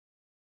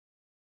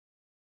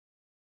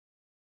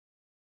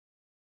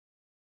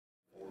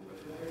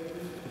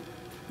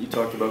You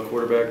talked about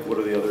quarterback. What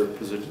are the other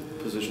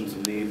positions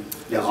of need?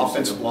 Yeah,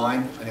 offensive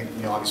line. I think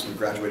obviously we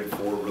graduated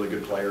 4 really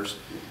good players,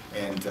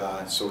 and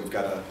so we've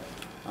got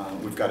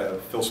to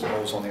fill some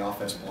holes on the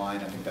offensive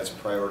line. I think that's a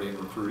priority in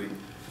recruiting.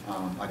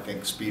 I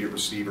think speed at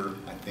receiver.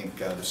 I think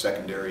the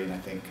secondary, and I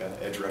think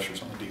edge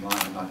rushers on the D line.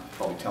 I'm not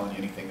probably telling you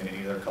anything that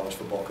any other college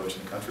football coach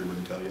in the country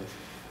wouldn't tell you.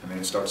 I mean,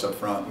 it starts up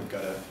front. We've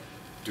got to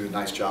do a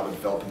nice job of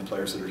developing the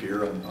players that are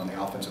here on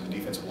the offensive and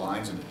defensive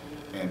lines,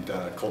 and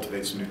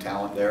cultivate some new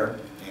talent there,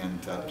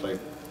 and play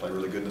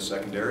really good in the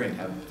secondary, and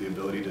have the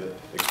ability to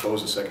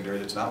expose a secondary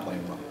that's not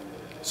playing well.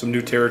 Some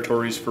new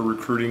territories for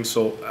recruiting.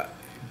 So,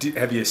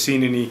 have you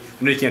seen any?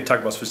 I know you can't talk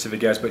about specific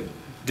guys, but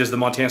does the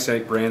Montana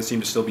State brand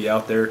seem to still be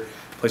out there?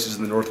 Places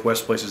in the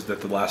Northwest, places that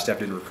the last staff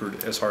didn't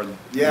recruit as hard.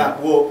 Yeah,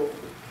 well,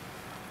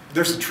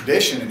 there's a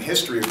tradition and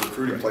history of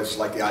recruiting places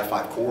like the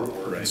I-5 corridor,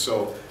 right. And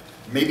so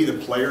maybe the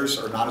players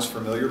are not as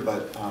familiar,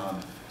 but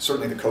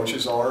certainly the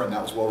coaches are, and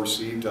that was well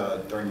received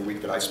during the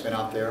week that I spent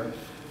out there.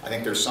 I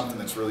think there's something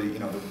that's really,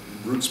 the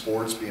root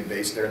sports being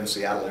based there in the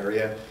Seattle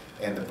area,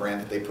 and the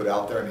brand that they put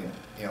out there. I mean,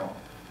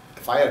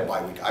 if I had a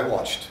bye week,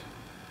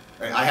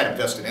 I had a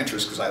vested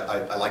interest because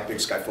I like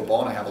Big Sky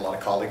football, and I have a lot of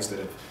colleagues that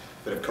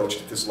have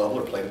coached at this level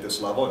or played at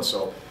this level, and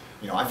so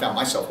I found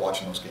myself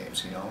watching those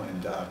games,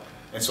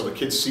 and so the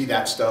kids see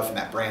that stuff, and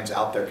that brand's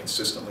out there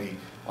consistently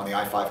on the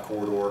I-5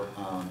 corridor,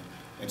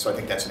 and so I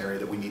think that's an area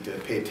that we need to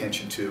pay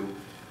attention to,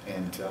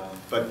 and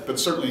but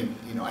certainly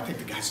I think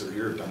the guys that are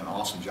here have done an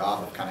awesome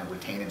job of kind of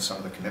retaining some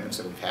of the commitments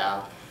that we've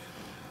had,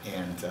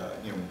 and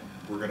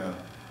we're gonna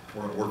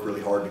work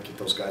really hard to get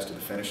those guys to the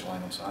finish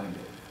line on signing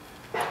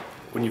day.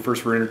 When you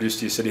first were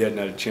introduced, you said you hadn't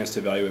had a chance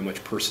to evaluate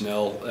much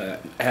personnel.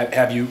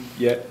 Have you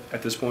yet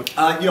at this point?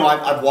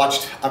 I've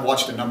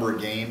watched a number of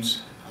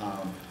games.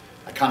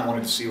 I kind of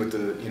wanted to see what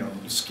the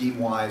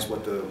scheme-wise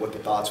what the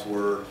thoughts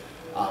were.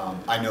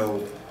 I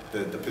know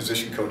the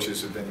position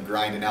coaches have been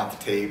grinding out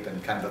the tape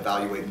and kind of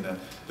evaluating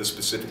the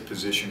specific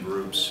position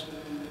groups.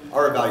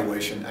 Our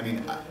evaluation, I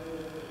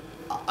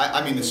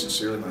mean this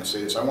sincerely when I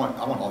say this. I want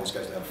all these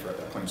guys to have a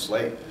clean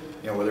slate.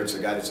 Whether it's a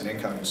guy that's an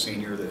incoming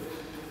senior that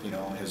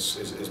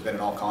has been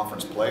an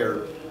all-conference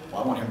player,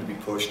 well, I want him to be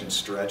pushed and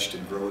stretched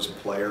and grow as a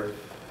player.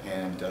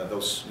 And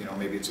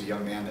maybe it's a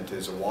young man that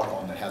is a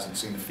walk-on that hasn't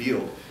seen the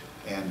field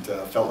and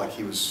felt like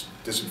he was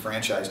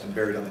disenfranchised and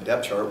buried on the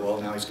depth chart.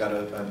 Well, now he's got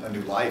a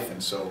new life,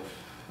 and so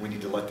we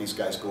need to let these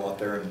guys go out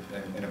there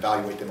and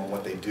evaluate them on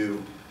what they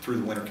do through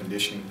the winter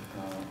conditioning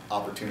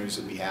opportunities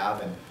that we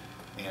have,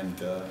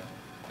 and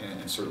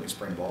certainly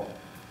spring ball.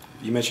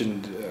 You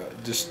mentioned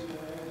just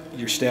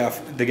your staff,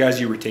 the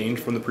guys you retained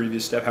from the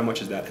previous staff. How much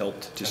has that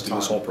helped just in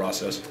this whole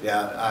process?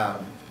 Yeah,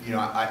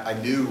 I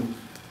knew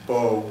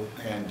Bo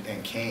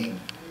and Kane,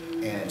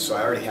 and so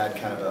I already had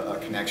kind of a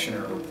connection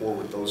or a rapport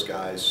with those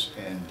guys,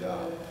 and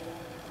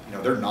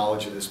their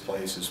knowledge of this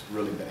place has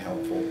really been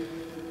helpful.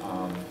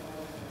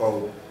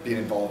 Bo being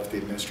involved with the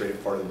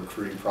administrative part of the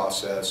recruiting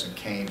process, and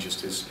Kane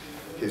just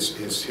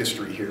his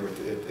history here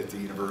at the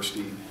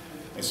university.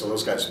 And so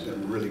those guys have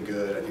been really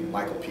good. I think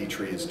Michael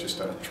Petrie has just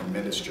done a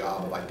tremendous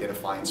job of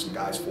identifying some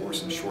guys for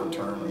us in the short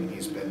term. I mean,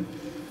 he's been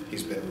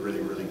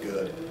really, really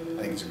good.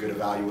 I think he's a good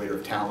evaluator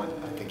of talent.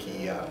 I think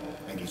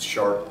he's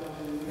sharp.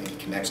 I think he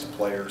connects to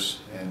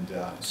players, and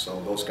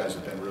so those guys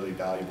have been really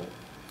valuable.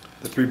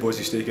 The 3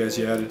 Boise State guys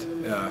you added,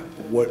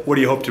 what do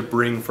you hope to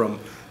bring from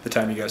the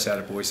time you guys had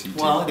at Boise?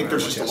 Well, I think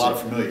there's just a lot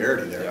of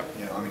familiarity there.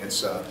 Yeah.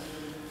 It's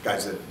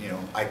guys that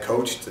I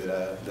coached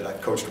that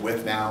I've coached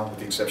with now, with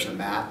the exception of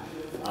Matt.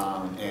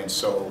 And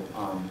so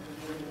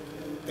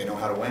they know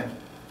how to win,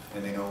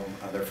 and they know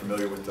they're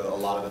familiar with a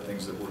lot of the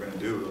things that we're going to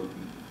do.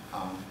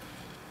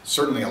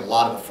 Certainly, a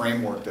lot of the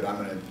framework that I'm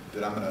going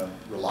to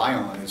rely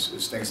on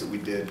is things that we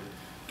did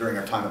during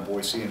our time at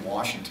Boise and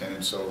Washington.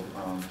 And so,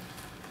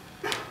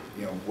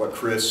 what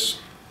Chris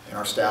and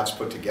our staffs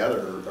put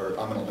together,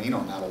 I'm going to lean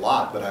on that a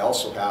lot. But I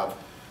also have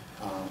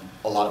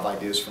a lot of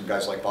ideas from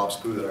guys like Bob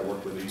Spoo that I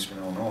worked with at Eastern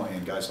Illinois,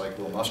 and guys like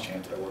Will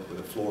Muschamp that I worked with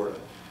at Florida,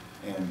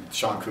 and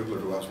Sean Kugler,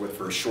 who I was with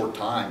for a short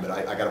time, but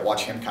I got to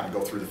watch him kind of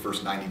go through the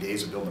first 90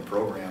 days of building the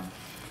program.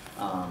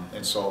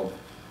 And so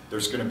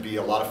there's going to be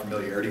a lot of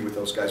familiarity with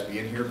those guys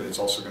being here, but it's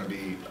also going to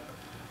be,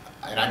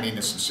 and I mean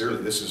this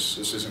sincerely, this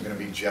isn't going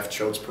to be Jeff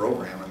Choate's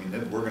program. I mean,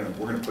 we're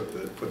going to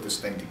put this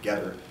thing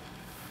together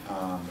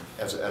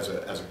as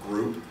a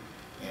group,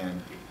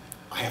 and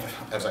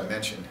as I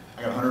mentioned,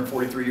 I got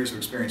 143 years of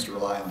experience to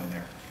rely on in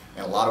there,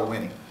 and a lot of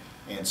winning,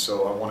 and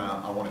so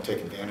I want to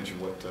take advantage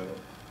of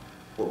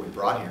what we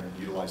brought here and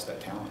utilize that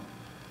talent.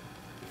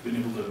 Have you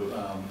been able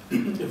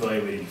to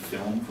evaluate any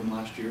film from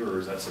last year, or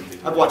is that something?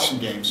 I've watched some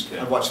games. Okay.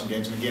 I've watched some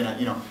games, and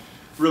again,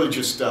 really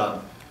just,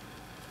 I'll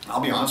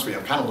be honest with you,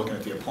 I'm kind of looking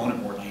at the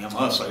opponent more than I am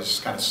us. I was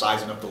just kind of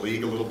sizing up the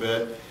league a little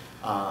bit,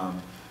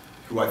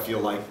 who I feel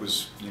like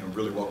was,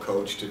 really well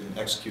coached and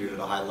executed at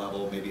a high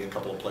level. Maybe a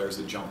couple of players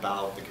that jump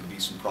out that could be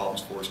some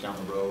problems for us down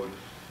the road.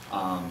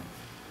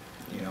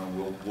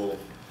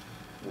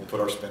 We'll put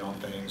our spin on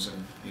things,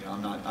 and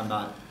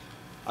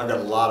I've got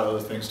a lot of other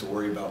things to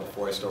worry about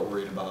before I start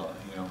worrying about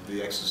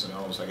the X's and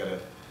O's. I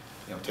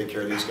take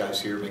care of these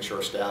guys here, make sure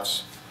our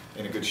staff's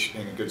in a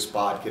good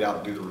spot, get out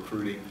and do the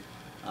recruiting,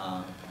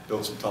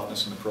 build some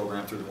toughness in the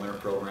program through the winter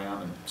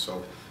program, and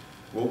so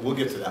we'll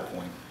get to that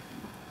point.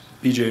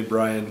 BJ and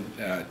Brian,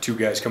 two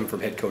guys coming from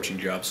head coaching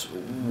jobs.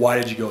 Why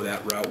did you go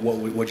that route?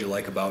 What did you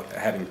like about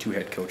having two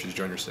head coaches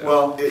join your staff?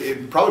 Well,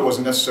 it probably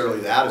wasn't necessarily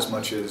that as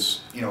much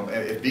as,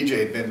 if BJ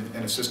had been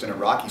an assistant at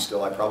Rocky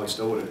still, I probably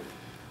still would have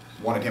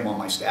wanted him on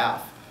my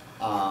staff.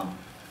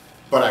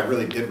 But I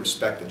really did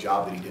respect the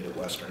job that he did at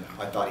Western.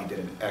 I thought he did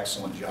an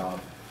excellent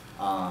job.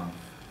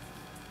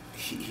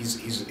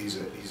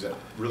 He's a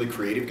really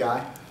creative guy.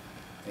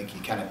 I think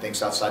he kind of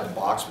thinks outside the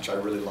box, which I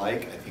really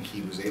like. I think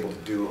he was able to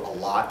do a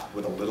lot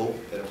with a little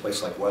at a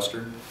place like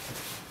Western.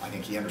 I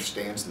think he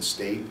understands the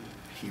state.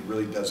 He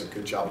really does a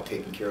good job of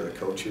taking care of the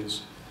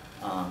coaches.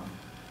 And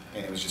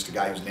it was just a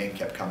guy whose name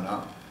kept coming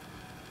up,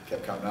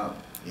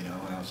 and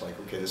I was like,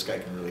 okay, this guy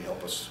can really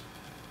help us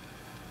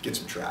get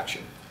some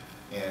traction.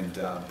 And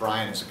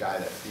Brian is a guy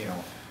that,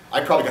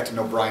 I probably got to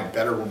know Brian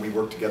better when we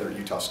worked together at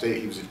Utah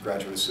State. He was a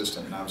graduate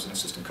assistant and I was an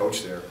assistant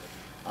coach there,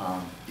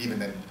 even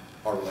then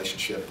our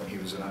relationship when he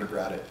was an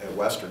undergrad at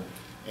Western.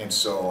 And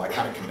so I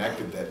kind of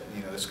connected that,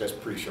 this guy's a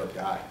pretty sharp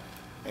guy.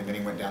 And then he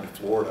went down to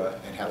Florida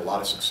and had a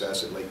lot of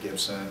success at Lake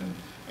Gibson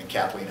and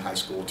Kathleen High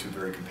School, two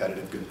very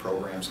competitive, good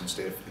programs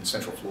in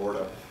Central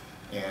Florida.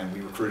 And we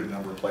recruited a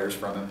number of players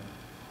from him.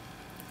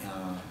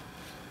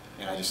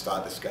 And I just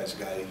thought this guy's a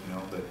guy,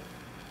 that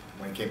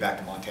when he came back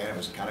to Montana, it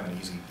was kind of an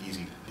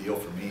easy deal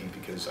for me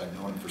because I'd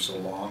known him for so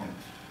long. And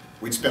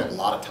we'd spent a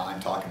lot of time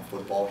talking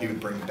football. He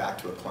would bring me back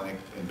to a clinic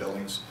in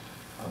Billings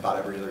about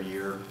every other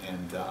year,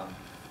 and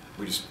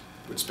we just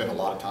would spend a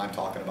lot of time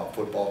talking about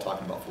football,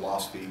 talking about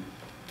philosophy,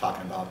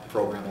 talking about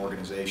program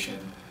organization.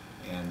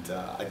 And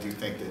I do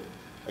think that,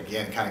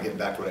 again, kind of getting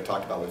back to what I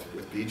talked about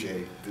with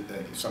BJ,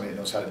 that somebody that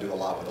knows how to do a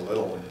lot with a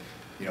little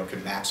and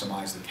can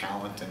maximize the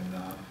talent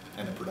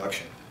and the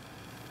production.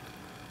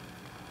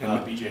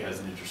 BJ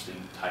has an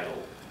interesting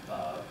title,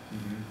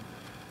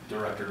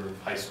 Director of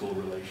High School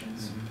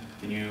Relations.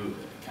 Can you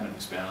kind of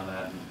expand on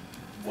that and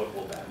what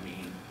will that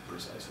mean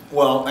precisely?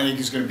 Well, I think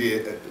he's going to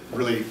be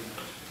really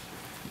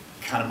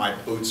kind of my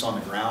boots on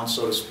the ground,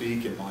 so to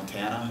speak, in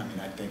Montana. I mean,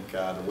 I think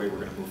the way we're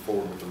going to move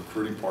forward with the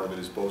recruiting part of it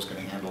is Bo's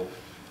going to handle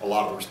a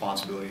lot of the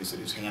responsibilities that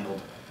he's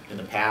handled in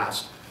the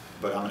past,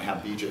 but I'm going to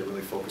have BJ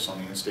really focus on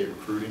the in-state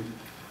recruiting,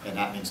 and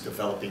that means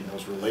developing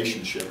those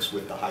relationships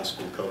with the high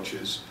school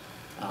coaches.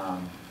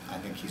 I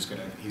think he's going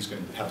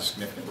to have a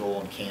significant role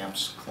in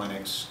camps,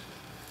 clinics,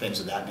 things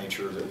of that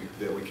nature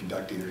that we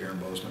conduct either here in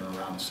Bozeman or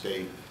around the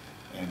state.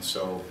 And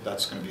so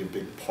that's going to be a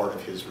big part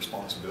of his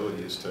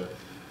responsibility is to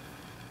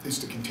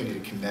continue to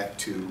connect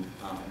to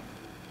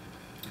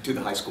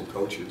the high school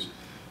coaches,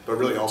 but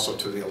really also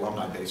to the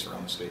alumni base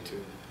around the state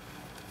too.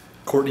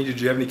 Courtney, did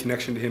you have any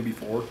connection to him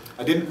before?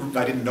 I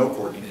didn't know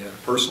Courtney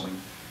personally.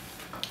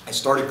 I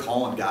started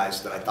calling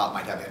guys that I thought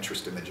might have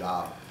interest in the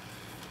job,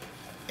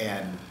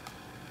 and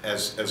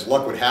as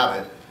luck would have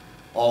it,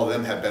 all of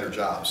them had better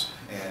jobs,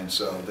 and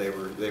so they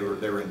were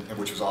in,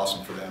 which was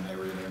awesome for them. They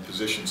were in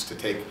positions to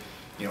take,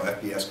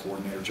 FBS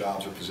coordinator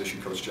jobs or position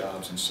coach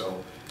jobs, and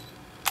so.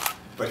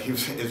 But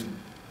it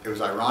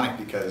was ironic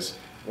because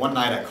one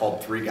night I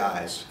called 3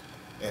 guys,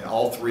 and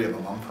all 3 of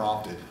them,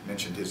 unprompted,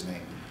 mentioned his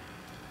name,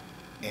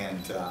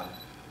 and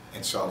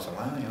so I was like,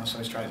 well,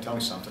 somebody's trying to tell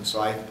me something. So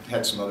I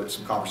had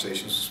some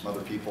conversations with some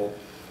other people.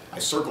 I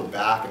circled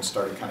back and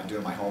started kind of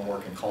doing my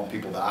homework and calling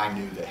people that I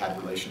knew that had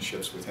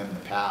relationships with him in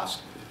the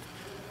past.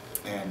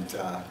 And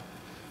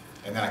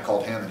then I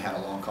called him and had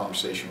a long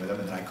conversation with him,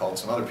 and then I called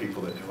some other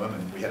people that knew him,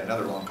 and we had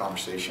another long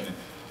conversation. And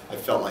I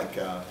felt like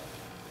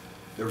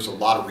there was a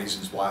lot of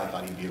reasons why I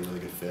thought he'd be a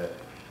really good fit.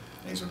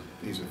 And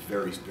he's a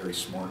very, very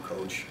smart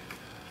coach.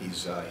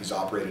 He's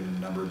operated in a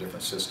number of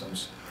different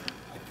systems.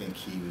 I think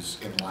he was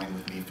in line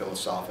with me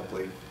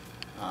philosophically.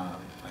 I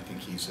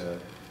think he's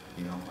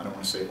I don't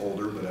want to say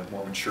older, but a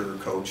more mature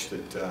coach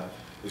that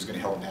is going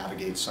to help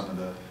navigate some of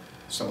the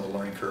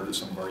learning curve that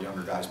some of our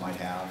younger guys might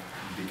have,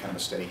 and be kind of a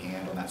steady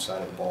hand on that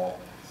side of the ball.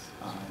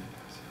 I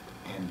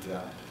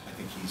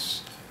think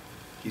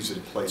he's at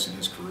a place in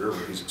his career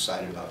where he's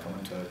excited about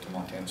coming to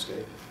Montana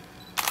State.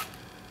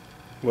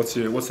 What's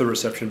the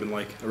reception been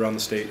like around the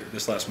state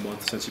this last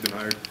month since you've been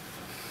hired?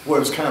 Well, it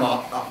was kind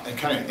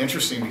of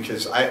interesting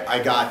because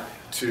I got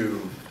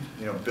to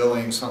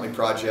Billings, Huntley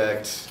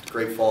Project,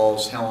 Great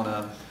Falls,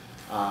 Helena,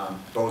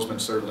 Bozeman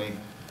certainly,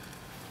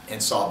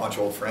 and saw a bunch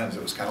of old friends.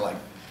 It was kind of like,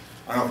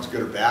 I don't know if it's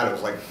good or bad. It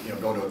was like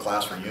going to a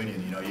class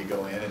reunion. You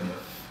go in and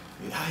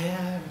oh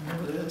yeah, I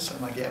remember this.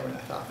 I'm like, yeah, we're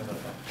not talking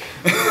about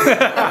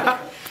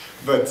that.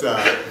 But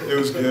it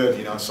was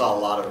good. I saw a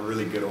lot of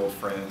really good old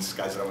friends,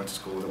 guys that I went to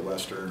school with at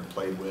Western and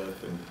played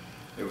with, and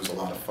it was a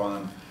lot of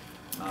fun.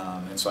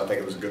 And so I think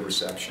it was a good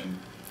reception.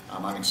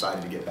 I'm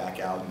excited to get back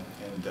out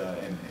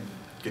and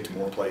get to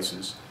more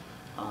places.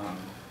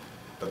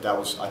 But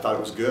I thought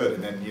it was good.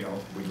 And then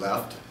we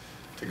left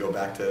to go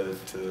back to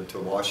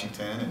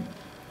Washington,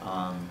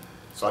 and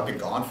so I've been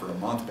gone for a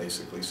month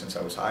basically since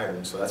I was hired.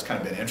 And so that's kind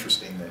of been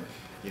interesting that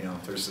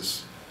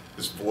there's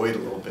this void a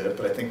little bit,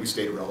 but I think we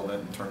stayed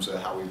relevant in terms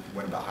of how we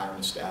went about hiring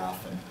the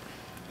staff,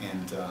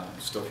 and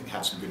still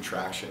have some good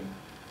traction,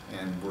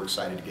 and we're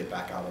excited to get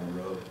back out on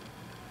the road.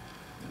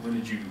 When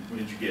did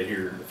you get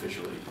here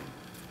officially?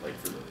 Like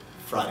for the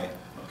Friday.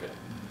 Okay.